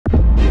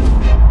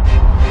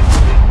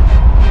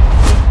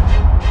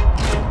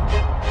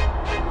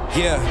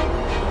Yeah.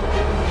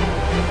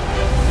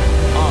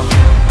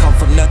 Come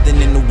from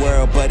nothing in the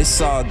world, but it's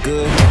all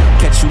good.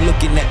 Catch you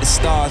looking at the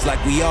stars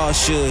like we all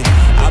should.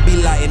 I'll be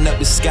lighting up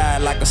the sky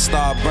like a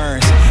star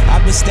burns.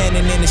 I've been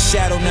standing in the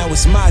shadow, now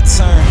it's my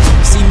turn.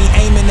 See me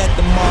aiming at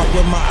the mark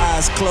with my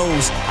eyes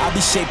closed. I'll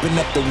be shaping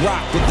up the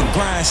rock with the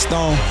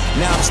grindstone.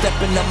 Now I'm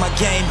stepping up my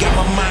game, got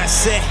my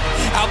mindset.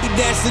 I'll be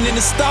dancing in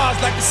the stars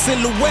like a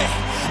silhouette.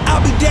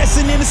 I'll be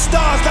dancing in the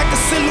stars like a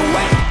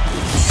silhouette.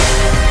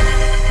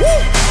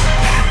 Woo!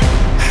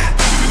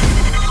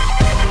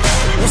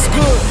 What's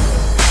good?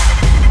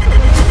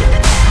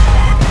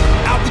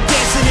 I'll be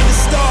dancing in the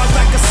stars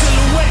like a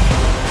silhouette.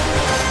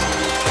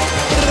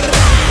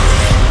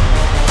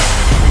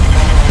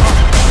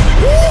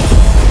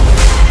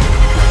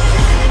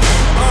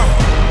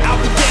 I'll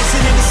be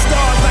dancing in the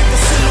stars like a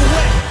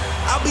silhouette.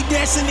 I'll be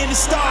dancing in the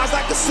stars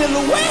like a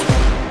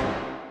silhouette.